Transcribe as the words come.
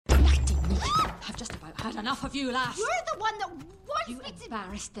Had enough of you, lass. You're the one that wants You me to...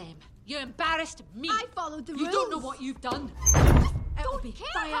 embarrassed them. You embarrassed me. I followed the rules. You don't know what you've done. It'll don't be care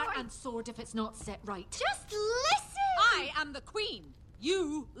fire how I- and sword if it's not set right. Just listen! I am the queen.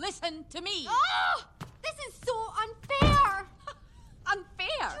 You listen to me. Oh! This is so unfair!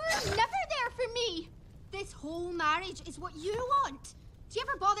 Unfair. You're never there for me. This whole marriage is what you want. Do you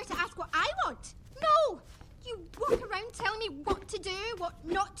ever bother to ask what I want? No! You walk around telling me what to do, what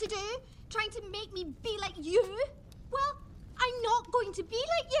not to do, trying to make me be like you. Well, I'm not going to be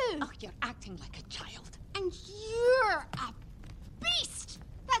like you. Oh, you're acting like a child. And you're a beast.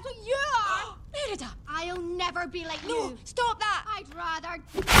 That's what you are. Merida. I'll never be like No, you. stop that. I'd rather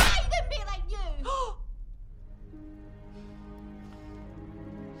die than be like you.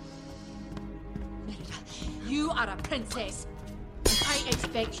 Merida, you are a princess. And I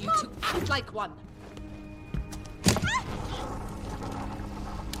expect you to act like one.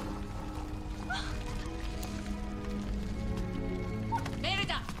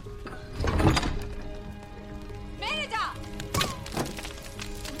 Merida! Merida!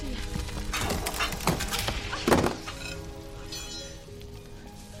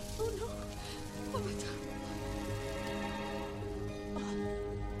 Oh no! Oh my God!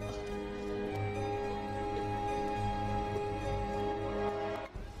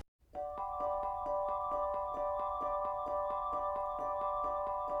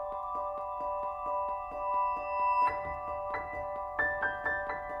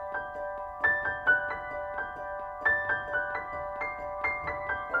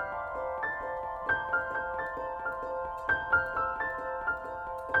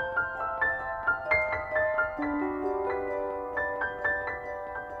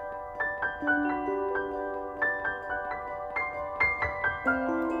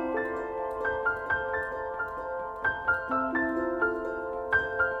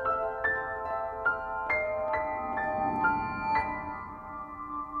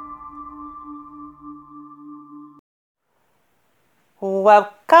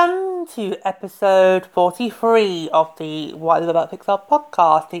 Welcome to episode 43 of the What I Love About Pixar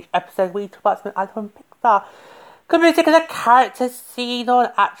podcast. Each episode we talk about something I love from Pixar. Good music and a character seen on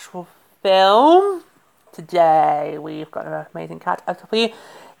actual film. Today we've got an amazing character for you.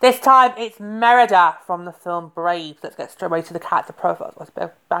 This time it's Merida from the film Brave. Let's get straight away to the character profiles. Let's bit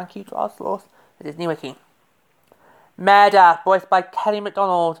of thank you to our source, the Disney Wiki. Merida, voiced by Kelly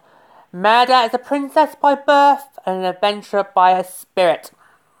MacDonald. Merida is a princess by birth and an adventurer by her spirit.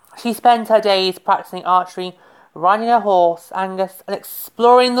 She spends her days practicing archery, riding her horse, Angus, and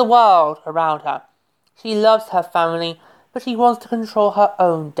exploring the world around her. She loves her family, but she wants to control her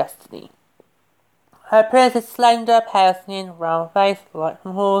own destiny. Her appearance is slender, pale skin, round face, light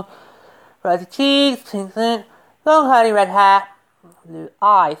from horse, rosy cheeks, pink skin, long curly red hair, blue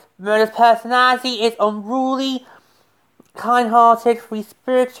eyes. Merida's personality is unruly, kind-hearted,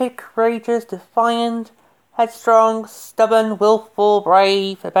 free-spirited, courageous, defiant, headstrong, stubborn, willful,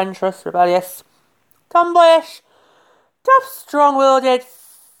 brave, adventurous, rebellious, tomboyish, tough, strong-willed,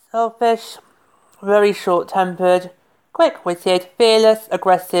 selfish, very short-tempered, quick-witted, fearless,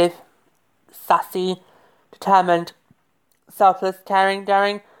 aggressive, sassy, determined, selfless, caring,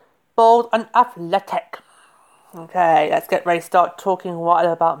 daring, bold, and athletic. Okay, let's get ready to start talking what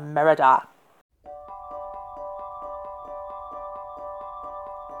about Merida.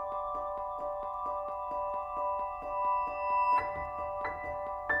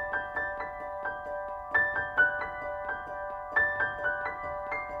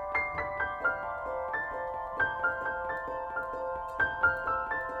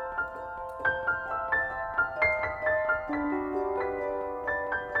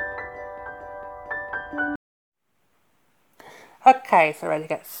 Okay, so ready to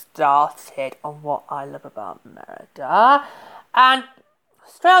get started on what I love about Merida. And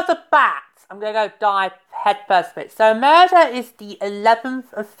straight off the bat, I'm going to go dive headfirst a bit. So Merida is the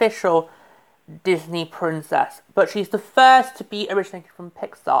 11th official Disney princess, but she's the first to be originated from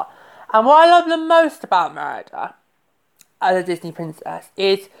Pixar. And what I love the most about Merida as a Disney princess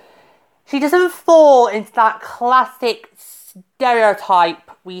is she doesn't fall into that classic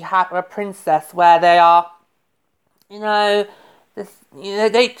stereotype we have of a princess where they are, they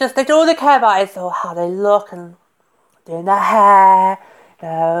all they care about is how they look and doing their hair,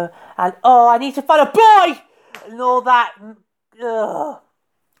 and I need to find a boy and all that, and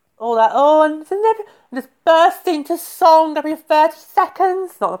just burst into song every 30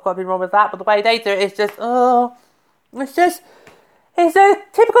 seconds. Not that I've got to be wrong with that, but the way they do it is just, it's a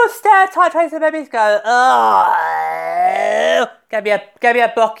typical stereotype trying to babies go, give me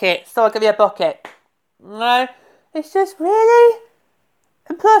a bucket, so I'll give you a bucket. No, it's just really,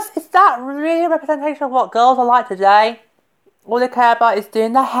 And plus, is that really a representation of what girls are like today? All they care about is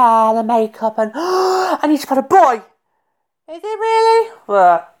doing the hair, the makeup, and I need to find a boy. Is it really?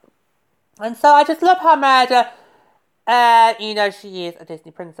 Well, and so I just love how Merida, she is a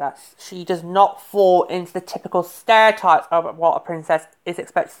Disney princess. She does not fall into the typical stereotypes of what a princess is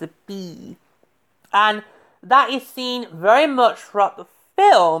expected to be. And that is seen very much throughout the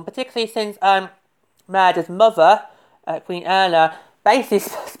film, particularly since Merida's mother, Queen Erna, basically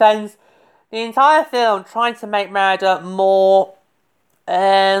spends the entire film trying to make Merida more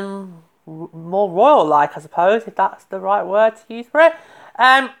royal-like, I suppose, if that's the right word to use for it.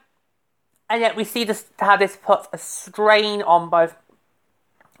 And yet we see how this puts a strain on both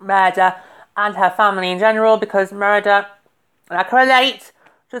Merida and her family in general, because Merida, and I can relate,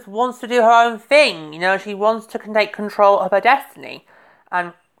 just wants to do her own thing. She wants to take control of her destiny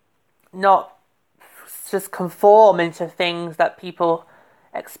and not just conform into things that people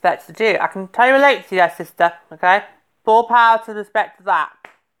expect to do. I can totally relate to you there, sister, okay? Full power to respect to that.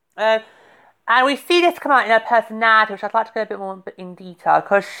 And we see this come out in her personality, which I'd like to go a bit more in detail,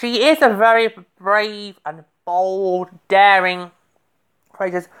 because she is a very brave and bold, daring,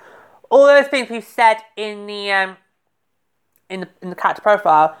 courageous, all those things we've said in the character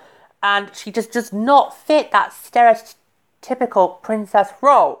profile, and she just does not fit that stereotypical princess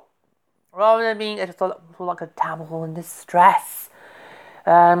role. Rather than being just like a damsel in distress,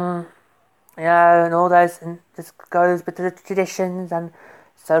 and all those, and just goes with the traditions and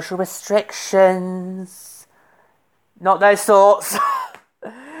social restrictions. Not those sorts.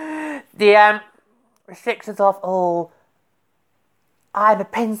 The restrictions of, I'm a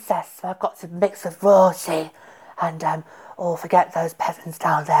princess, so I've got to mix with royalty, and forget those peasants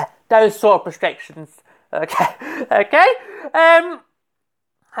down there. Those sort of restrictions. Okay.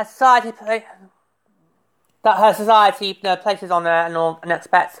 Her society places on her and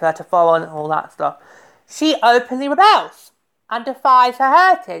expects her to follow and all that stuff. She openly rebels and defies her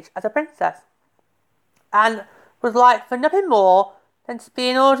heritage as a princess, and would like for nothing more than to be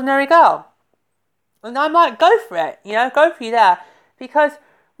an ordinary girl. And I might go for it, go for you there, because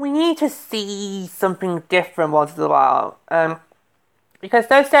we need to see something different once in a while. Because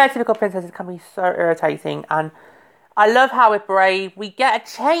those stereotypical princesses can be so irritating, and I love how with Brave we get a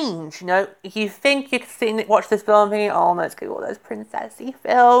change. If you think you can sit and watch this film thinking, oh, let's get all those princessy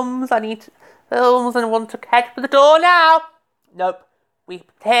films. I need films and want to head for the door now. Nope.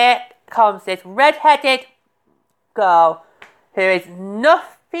 Here comes this red-headed girl who is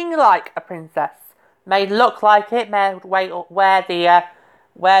nothing like a princess. May look like it, may wear the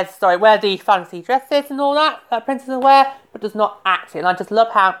fancy dresses and all that princesses wear, but does not act it. And I just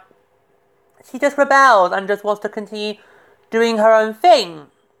love how she just rebels and just wants to continue doing her own thing.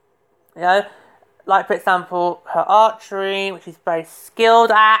 Like, for example, her archery, which she's very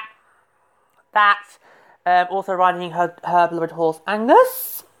skilled at. That. Also riding her beloved horse,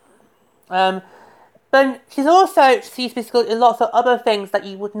 Angus. But she seems to be skilled in lots of other things that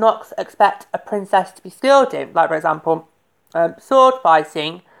you would not expect a princess to be skilled in. Like, for example, sword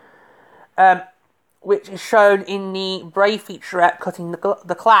fighting, which is shown in the Brave featurette cutting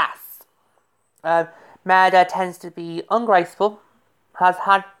the class. Merida tends to be ungraceful, has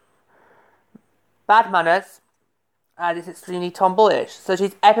had bad manners, and is extremely tomboyish. So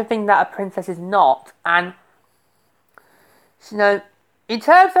she's everything that a princess is not. And, in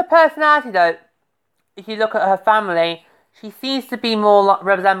terms of personality though, if you look at her family, she seems to be more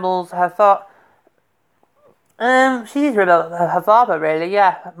resembles her father. She is her father, really,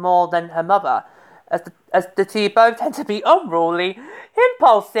 more than her mother. As the two both tend to be unruly,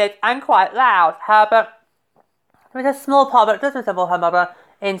 impulsive, and quite loud. However, there is a small part that does resemble her mother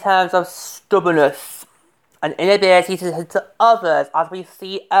in terms of stubbornness and inability to listen to others, as we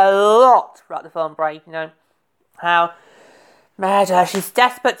see a lot throughout the film Brave. How Merida, she's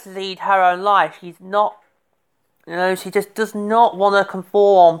desperate to lead her own life. She's not, she just does not want to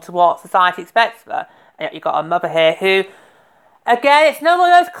conform to what society expects of her. And yet you've got a mother here who, again, it's none of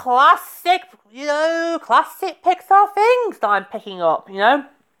those classic Pixar things that I'm picking up,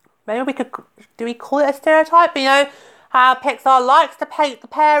 Maybe do we call it a stereotype? How Pixar likes to paint the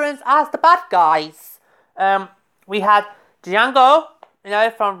parents as the bad guys. We had Django,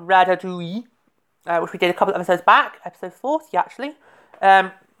 from Ratatouille, which we did a couple of episodes back, episode 40 actually.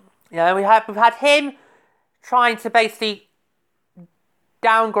 We've had him trying to basically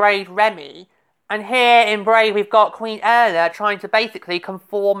downgrade Remy, and here in Brave we've got Queen Eleanor trying to basically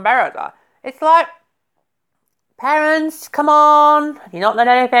conform Merida. It's like, parents, come on, you're not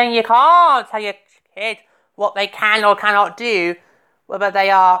learning anything. You can't tell your kid what they can or cannot do, whether they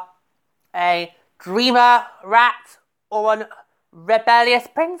are a dreamer, rat, or an rebellious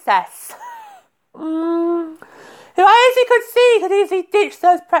princess. Who I could easily ditch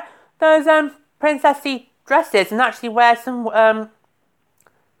those princessy dresses and actually wear some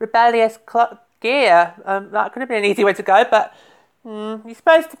rebellious gear. That could have been an easy way to go, but you're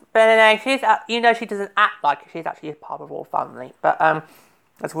supposed to. But anyway, she doesn't act like she's actually a part of a royal family. But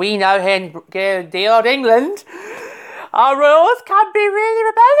as we know here in dear old England, our royals can be really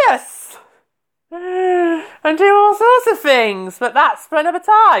rebellious and do all sorts of things. But that's for another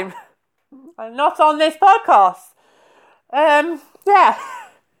time, and not on this podcast. Yeah.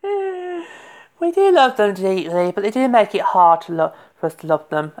 We do love them deeply, but they do make it hard for us to love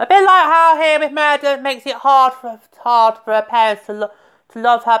them. A bit like how here with Merida it makes it hard for her parents to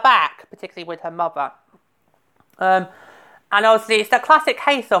love her back, particularly with her mother. And obviously it's that classic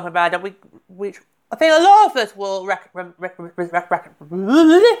case of Merida, which I think a lot of us will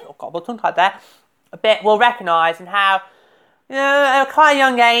will recognise, and how, at quite a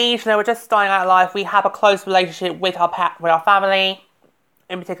young age, we're just starting out life, we have a close relationship with our family,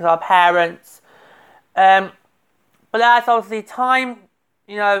 in particular our parents. But as obviously time,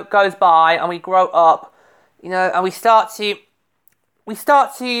 goes by and we grow up, and we start to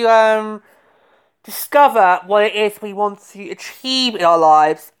discover what it is we want to achieve in our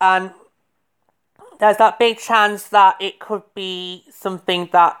lives, and there's that big chance that it could be something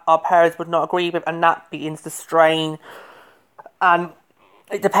that our parents would not agree with, and that begins to strain. And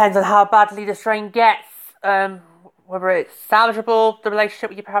it depends on how badly the strain gets, whether it's salvageable, the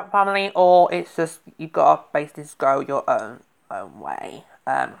relationship with your family, or it's just you've got to basically just go your own way.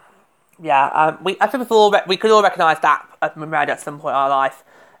 I think we could all recognise that as Merida at some point in our life.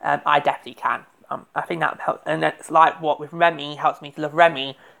 I definitely can. I think that helps, and it's like what with Remy helps me to love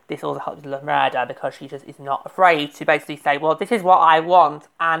Remy. This also helps me to love Merida, because she just is not afraid to basically say, well, this is what I want,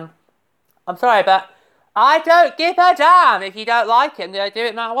 and I'm sorry, but I don't give a damn if you don't like it. I'm going to do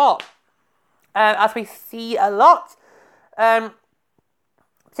it no matter what. As we see a lot,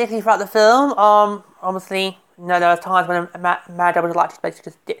 particularly throughout the film, obviously, there are times when Merida would like to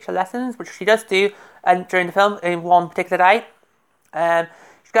basically just ditch her lessons, which she does do during the film in one particular day.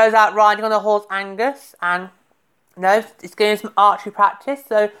 She goes out riding on her horse Angus, and it's doing some archery practice,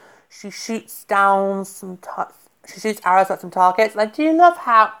 so she shoots down she shoots arrows at some targets. And I do love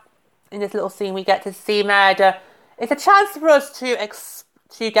how in this little scene we get to see Merida. It's a chance for us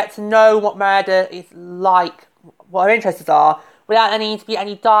to get to know what Merida is like, what her interests are, without there needing to be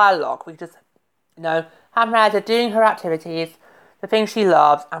any dialogue. We just, have Merida doing her activities, the things she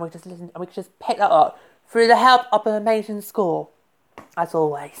loves, and we just listen, and we can just pick that up through the help of an amazing score, as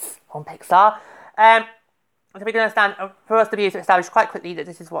always, on Pixar. So we can understand, for us to be able to establish quite quickly that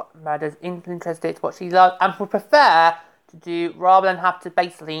this is what Merida's interested, what she loves, and would prefer to do, rather than have to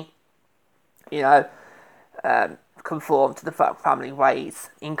basically, conform to the family ways,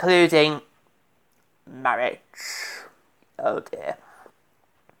 including marriage. Oh dear.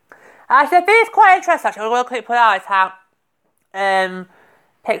 I think it's quite interesting, actually. What I'll quickly put out is how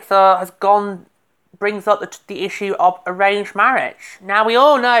Pixar brings up the issue of arranged marriage. Now, we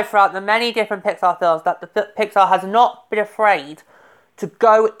all know throughout the many different Pixar films that Pixar has not been afraid to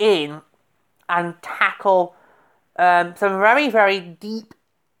go in and tackle some very, very deep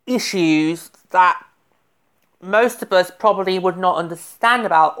issues that most of us probably would not understand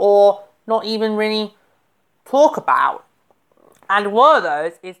about, or not even really talk about. And one of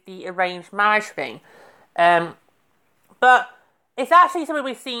those is the arranged marriage thing. But it's actually something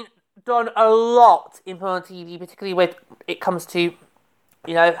we've seen done a lot in film and TV, particularly when it comes to,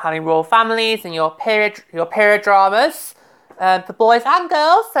 having royal families and your period dramas, for boys and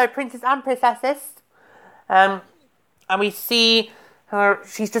girls, so princes and princesses. And we see her,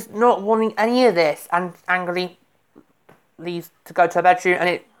 she's just not wanting any of this, and angrily leaves to go to her bedroom, and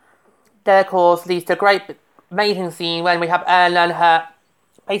it then, of course, leads to a great, amazing scene when we have Ellen and her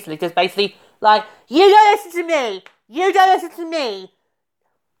basically like, you don't listen to me! You don't listen to me!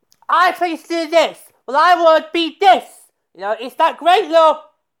 I expect you to do this! Well, I want to be this! It's that great little,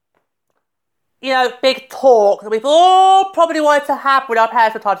 big talk that we've all probably wanted to have with our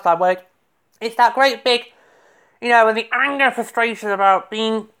parents from time to time, where it's that great big, when the anger and frustration about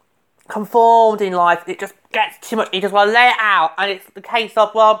being conformed in life, it just gets too much, you just want to lay it out, and it's the case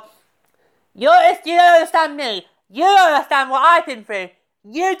of, well, you don't understand me, you don't understand what I've been through,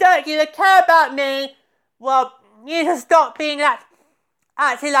 you don't care about me, well, you just stop being that,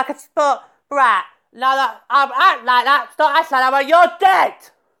 acting like a sport brat, now that I act like that, stop acting like that, well, you're dead,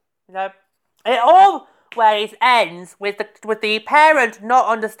 it always ends with the parent not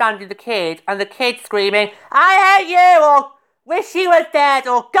understanding the kid, and the kid screaming, I hate you, or wish you were dead,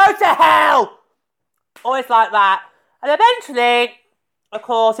 or go to hell! Always like that. And eventually, of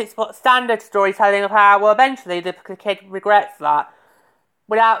course, it's what standard storytelling of how, well, eventually the kid regrets that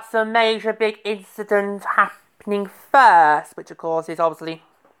without some major big incident happening first, which of course is obviously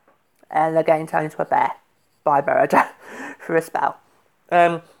Ella getting turned into a bear by Merida for a spell.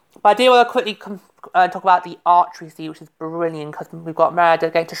 But I do want to quickly talk about the archery scene, which is brilliant because we've got Merida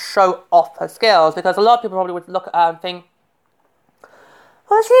getting to show off her skills, because a lot of people probably would look at her and think,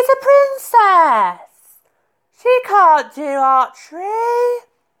 well, she's a princess. She can't do archery.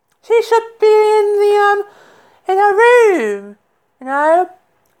 She should be in her room,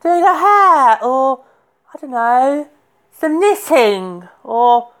 doing her hair, or, I don't know, some knitting,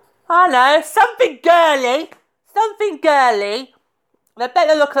 or, I don't know, something girly. And I bet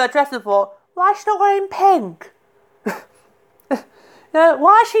they look at her dress and thought, why is she not wearing pink?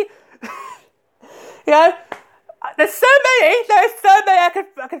 Why is she... There's so many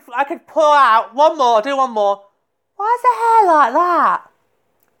I could pull out. Do one more. Why is her hair like that?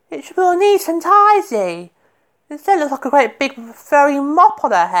 It should be all neat and tidy. Instead, it looks like a great big furry mop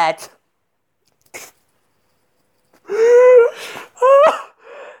on her head.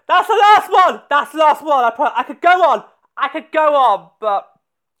 That's the last one. I could go on. But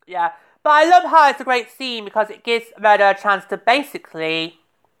yeah. But I love how it's a great scene because it gives Merida a chance to basically,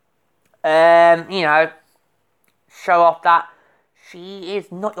 show off that she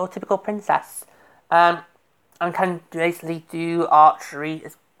is not your typical princess. And can basically do archery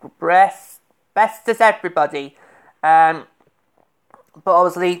as best as everybody. But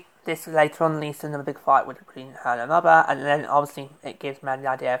obviously, this later on leads to another big fight between her and her mother, and then obviously it gives Merida the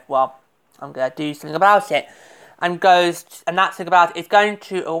idea of, well, I'm going to do something about it. And that thing about it is going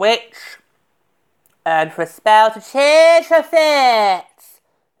to a witch for a spell to change her fate.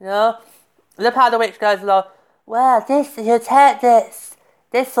 Look how the witch goes along. Well, you take this.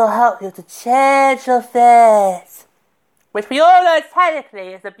 This will help you to change your fate. Which we all know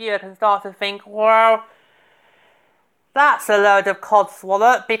technically as a viewer can start to think, well, that's a load of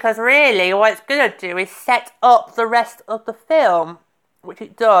codswallop, because really what it's going to do is set up the rest of the film. Which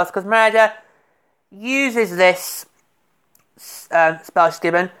it does, because Merida uses this spell she's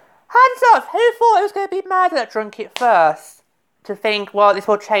given. Hands up, who thought it was going to be Merida that drunk it first? To think, well, this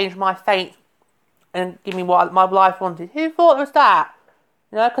will change my fate and give me what my life wanted. Who thought it was that?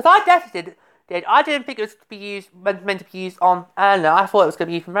 Because I definitely did. I didn't think it was meant to be used on Anna. I thought it was going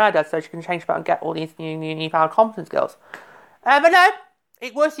to be used for Merida, so she can change about and get all these newfound confidence skills. But no,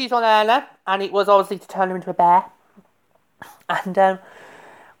 it was used on Anna, and it was obviously to turn her into a bear. And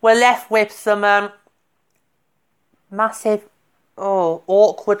we're left with some massive,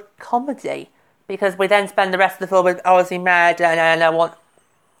 awkward comedy, because we then spend the rest of the film with obviously Merida and Anna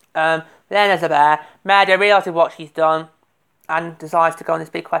Leonard's a bear. Merida realises what she's done and decides to go on this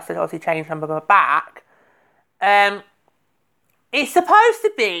big quest to obviously change her mother back. It's supposed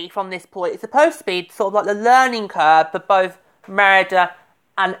to be, from this point, it's supposed to be sort of like the learning curve for both Merida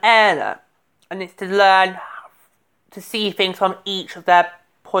and Anna. And it's to learn to see things from each of their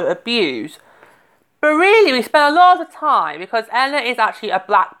point of views. But really, we spend a lot of the time, because Anna is actually a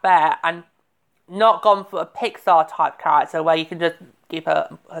black bear and not gone for a Pixar type character where you can just give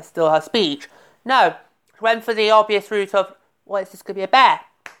her still her speech. No, she went for the obvious route of, well, it's just going to be a bear.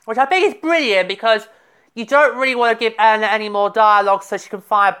 Which I think is brilliant, because you don't really want to give Anna any more dialogue so she can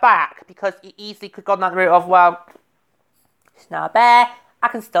fire back, because you easily could have gone that route of, well, she's now a bear, I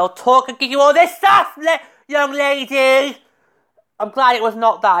can still talk and give you all this stuff, young lady. I'm glad it was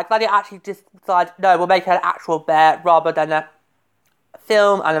not that. I'm glad it actually just decided, no, we'll make her an actual bear rather than a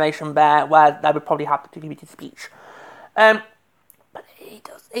film animation bear where they would probably have to give you the speech. But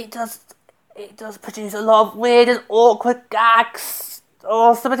it does produce a lot of weird and awkward gags,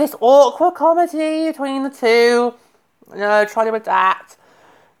 or some of this awkward comedy between the two, trying to adapt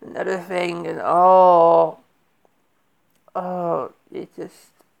and everything, and it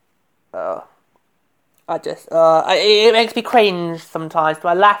makes me cringe sometimes. Do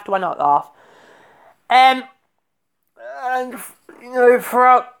I laugh? Do I not laugh? And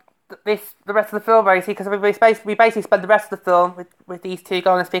throughout the rest of the film, basically, because we basically spend the rest of the film with these two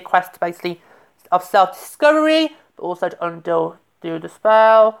going on this big quest, basically, of self-discovery, but also to undo the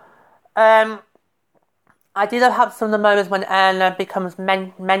spell. I do have some of the moments when Anna becomes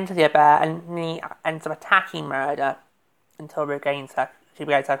mentally a bear and he ends up attacking Merida until she regains her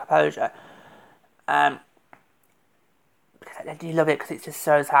composure. Because I do love it, because it just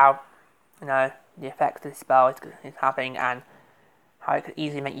shows how, the effect of the spell is having, and how it could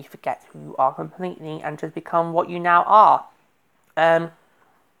easily make you forget who you are completely and just become what you now are. But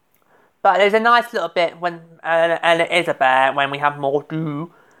there's a nice little bit when Ella is a bear, when we have Mordu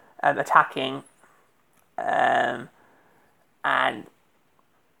attacking And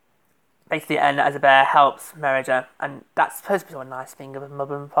basically Eleanor as a bear helps Merida, and that's supposed to be a nice thing of a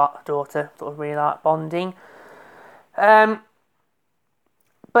mother and daughter sort of really like bonding. But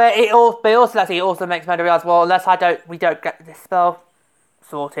it also makes Merida realise, well, unless we don't get this spell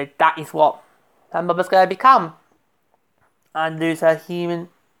sorted, that is what her mother's going to become, and lose her human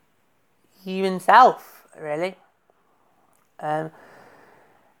self, really. And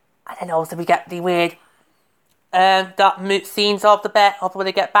then also we get the weird scenes of when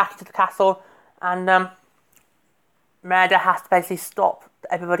they get back to the castle, and Merida has to basically stop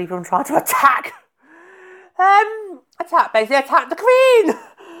everybody from trying to attack the queen,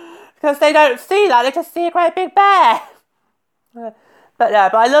 because they don't see that, they just see a great big bear. But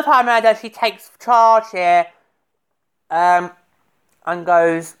I love how Merida, she takes charge here, and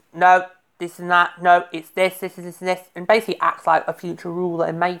goes, no, this and that, no, it's this and this, and basically acts like a future ruler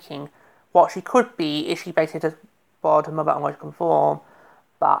in making what she could be if she basically just borrowed her mother and wanted to conform.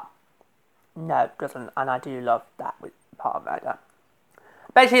 But no, doesn't, and I do love that with part of Merida.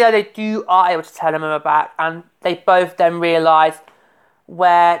 Basically, though, they are able to tell her mother back, and they both then realise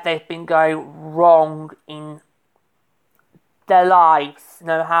where they've been going wrong in their lives. You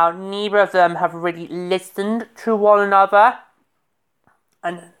know, how neither of them have really listened to one another,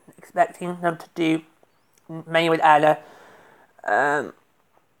 and expecting them to do, mainly with Ella, I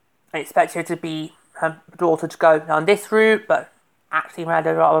expect her to be her daughter to go down this route, but actually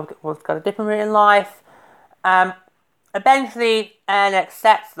Merida was got a different route in life. Eventually, Ella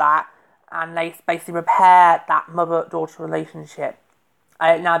accepts that, and they basically repair that mother-daughter relationship.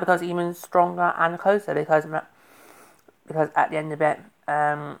 Now it becomes even stronger and closer because at the end of it,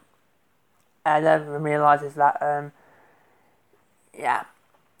 Ella realises that,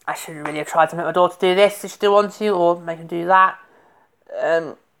 I shouldn't really have tried to make my daughter do this if she didn't want to, or make her do that.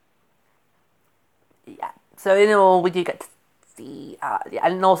 So in all, we do get to see,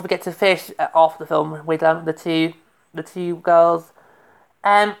 and also we get to finish off the film with the two girls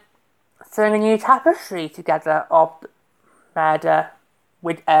sewing a new tapestry together of Merida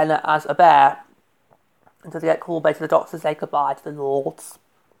with Ella as a bear, until they get called by to the doctor to say goodbye to the lords.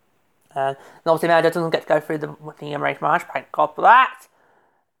 And obviously Merida doesn't get to go through the arranged marriage, thank God for that.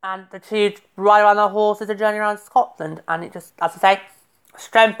 And the two ride around their horses and journey around Scotland, and it just, as I say,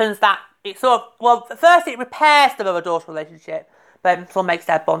 strengthens that. It sort of, well, first it repairs the mother-daughter relationship, but it sort of makes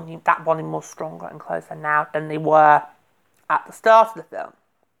that bonding more stronger and closer now than they were at the start of the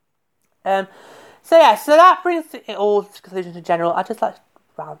film. So that brings it all to conclusion in general. I just like to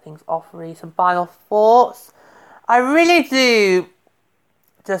round things off, really, some final thoughts. I really do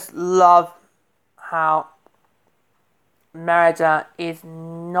just love how Merida is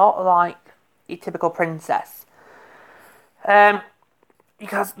not like a typical princess.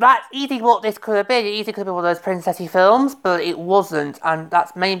 Because that's easily what this could have been. It easily could have been one of those princessy films, but it wasn't. And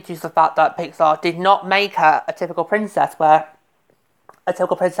that's mainly due to the fact that Pixar did not make her a typical princess, where a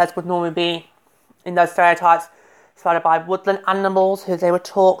typical princess would normally be in those stereotypes surrounded by woodland animals who they would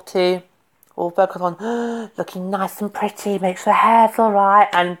talk to, or focus on looking nice and pretty, make sure her hair's alright,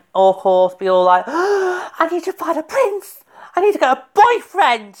 and of course be all like, I need to find a prince, I need to get a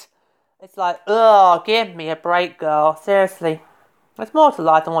boyfriend. It's like, give me a break, girl, seriously. There's more to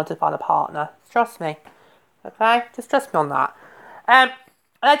life than wanting to find a partner. Trust me. Okay? Just trust me on that. And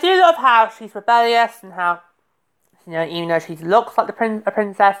I do love how she's rebellious, and how, even though she looks like a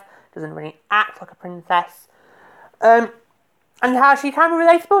princess, doesn't really act like a princess. And how she can be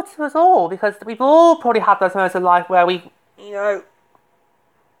relatable to us all, because we've all probably had those moments in life where we,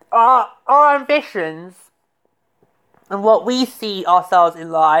 our ambitions and what we see ourselves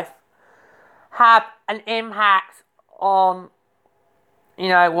in life have an impact on,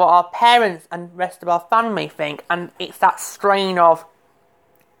 what our parents and rest of our family think. And it's that strain of,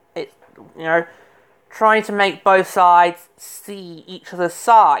 trying to make both sides see each other's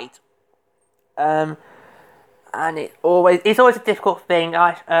side. And it's always a difficult thing.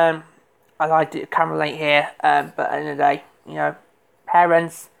 I can relate here. But at the end of the day,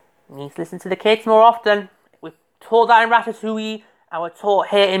 parents need to listen to the kids more often. We're taught that in Ratatouille, and we're taught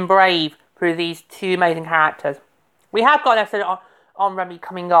here in Brave through these two amazing characters. We have got an episode on Remy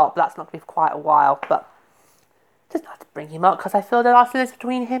coming up, but that's not going to be for quite a while. But just have to bring him up because I feel there are similes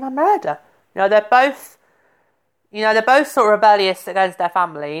between him and Merida. They're both sort of rebellious against their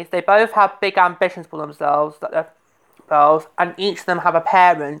families. They both have big ambitions for themselves, and each of them have a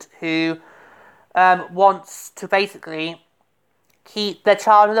parent who wants to basically keep their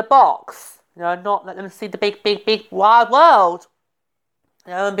child in a box. Not let them see the big, big, big wide world.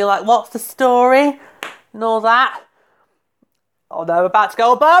 And be like, what's the story? And all that. Oh, they're about to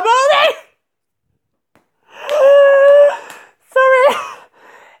go on Balamory!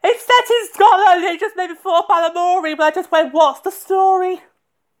 it just made me thought Balamory, but I just went, what's the story?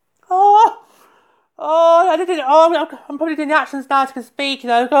 I didn't. I'm probably doing the actions now to speak.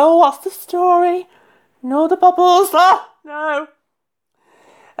 What's the story? No, the bubbles. No.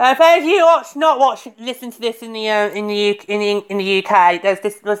 For you listen to this in the UK. There's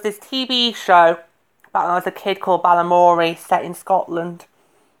this TV show back when I was a kid called Balamory, set in Scotland.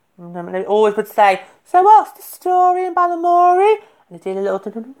 And they always would say, "So what's the story in Balamory?" And they did a little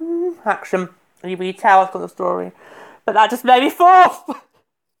action, and you really tell what's got the story. But that just made me fall.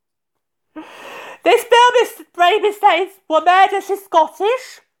 This film is bravely saying, well, maybe she's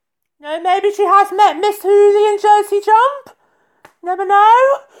Scottish. Maybe she has met Miss Hooley and Josie Jump. Never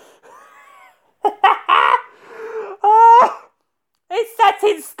know. It's set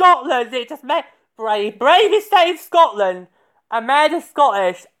in Scotland. It just made bravely saying Scotland and made her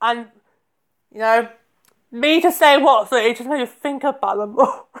Scottish. And, me to say it just made me think of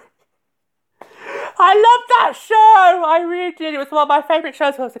Balamory. I loved that show. I really did. It was one of my favourite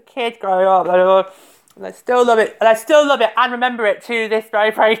shows when I was a kid growing up. And I still love it. And remember it to this very,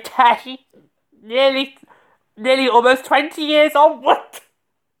 very day. Nearly almost 20 years onward.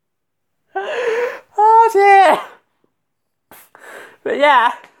 Oh dear. But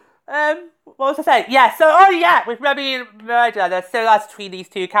yeah. What was I saying? Yeah, so, with Remy and Merida, there's similarities between these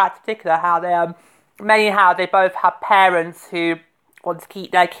two characters in particular, how they both have parents who want to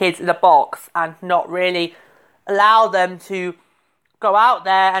keep their kids in a box and not really allow them to go out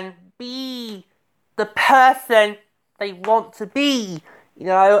there and be the person they want to be,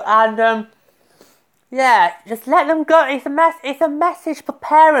 and just let them go. It's a message for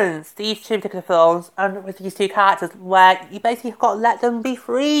parents, these two particular films, and with these two characters, where you basically got to let them be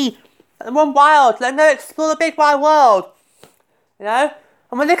free, let them run wild, let them go explore the big wide world, and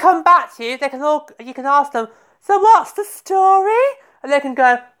when they come back to you, you can ask them, so what's the story? And they can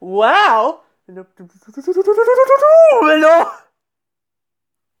go, wow. I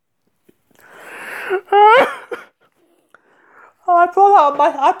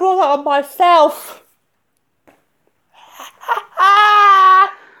brought that on myself.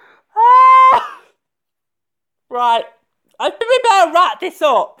 Right. I think we better wrap this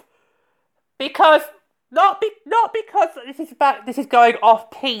up. Because not because this is going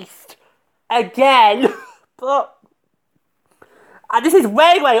off piste again, but and this is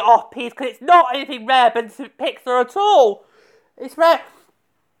way, way off piste because it's not anything rare but Pixar at all. It's rare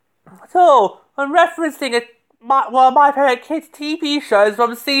at all. I'm referencing one of my favourite kids' TV shows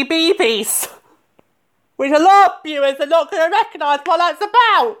from CBeebies, which a lot of viewers are not going to recognise what that's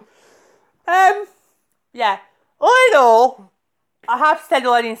about. All in all, I have to say the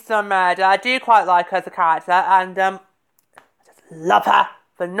audience to Merida. I do quite like her as a character, and I just love her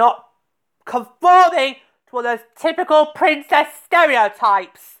for not conforming to all those typical princess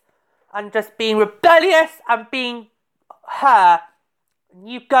stereotypes and just being rebellious and being her.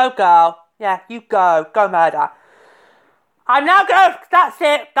 You go, girl. Yeah, you go. Go, Merida. I'm now going. That's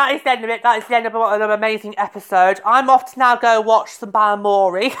it. That is the end of it. That is the end of another amazing episode. I'm off to now go watch some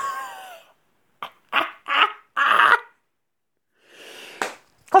Balamory.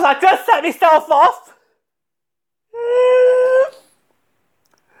 Because I just set myself off.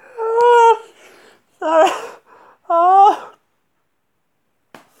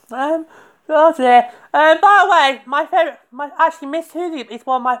 Oh dear. By the way, Miss Hooley was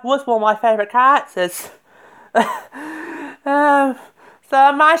one of my favourite characters. So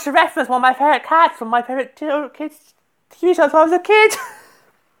I managed to reference one of my favourite characters from my favourite kids TV shows when I was a kid.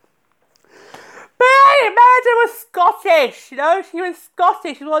 But Merida was Scottish, she was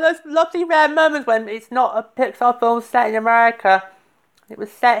Scottish. It was one of those lovely rare moments when it's not a Pixar film set in America. It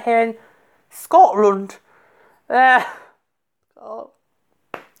was set here in Scotland. Oh.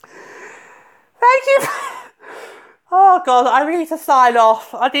 Thank you. Oh God, I really need to sign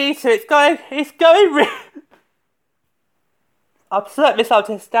off. I need to. It's going I've certainly myself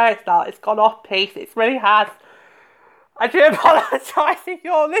to hysterics now. It's gone off piste. It really has. I do apologise if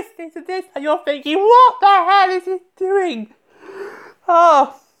you're listening to this and you're thinking, what the hell is he doing?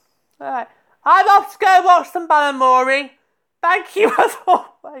 Oh, alright. I'm off to go watch some Balamory. Thank you as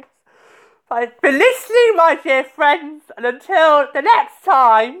always for listening, my dear friends. And until the next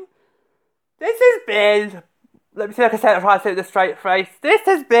time, this has been, let me see if I can say it with a straight face. This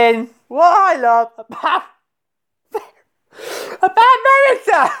has been what I love about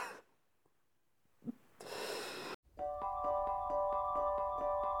Merida.